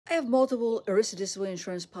I have multiple ERISA disability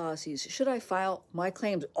insurance policies. Should I file my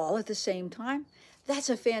claims all at the same time? That's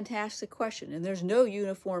a fantastic question, and there's no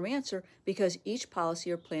uniform answer because each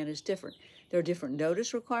policy or plan is different. There are different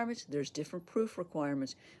notice requirements, there's different proof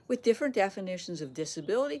requirements, with different definitions of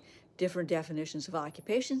disability, different definitions of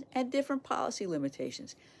occupation, and different policy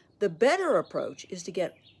limitations. The better approach is to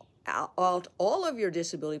get out all of your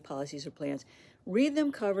disability policies or plans, read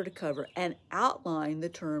them cover to cover, and outline the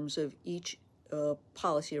terms of each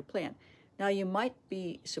policy or plan. Now, you might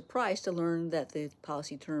be surprised to learn that the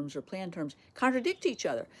policy terms or plan terms contradict each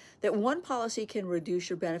other, that one policy can reduce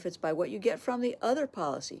your benefits by what you get from the other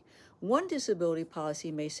policy. One disability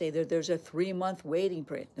policy may say that there's a 3-month waiting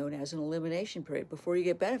period, known as an elimination period, before you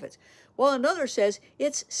get benefits, while another says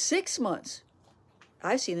it's 6 months.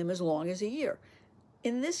 I've seen them as long as a year.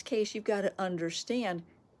 In this case, you've got to understand,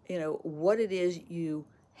 what it is you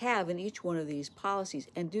have in each one of these policies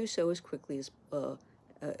and do so as quickly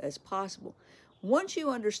as possible. Once you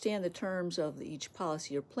understand the terms of each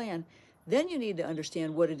policy or plan, then you need to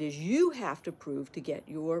understand what it is you have to prove to get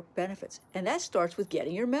your benefits. And that starts with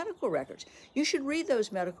getting your medical records. You should read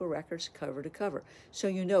those medical records cover to cover, so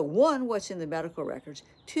you know, 1, what's in the medical records,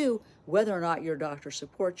 2, whether or not your doctor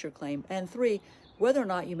supports your claim, and 3, whether or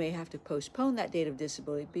not you may have to postpone that date of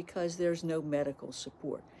disability because there's no medical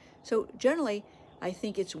support. So generally, I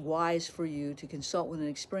think it's wise for you to consult with an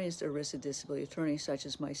experienced ERISA disability attorney such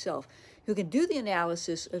as myself, who can do the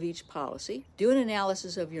analysis of each policy, do an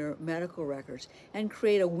analysis of your medical records, and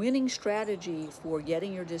create a winning strategy for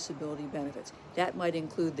getting your disability benefits. That might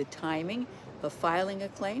include the timing of filing a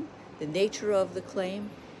claim, the nature of the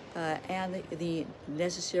claim, and the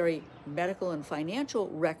necessary medical and financial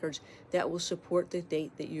records that will support the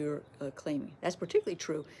date that you're claiming. That's particularly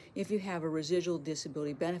true if you have a residual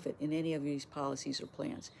disability benefit in any of these policies or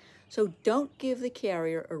plans. So don't give the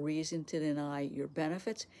carrier a reason to deny your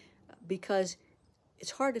benefits, because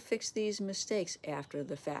it's hard to fix these mistakes after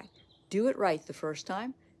the fact. Do it right the first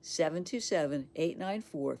time.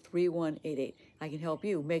 727-894-3188. I can help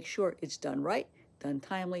you make sure it's done right, done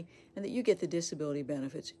timely, and that you get the disability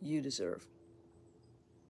benefits you deserve.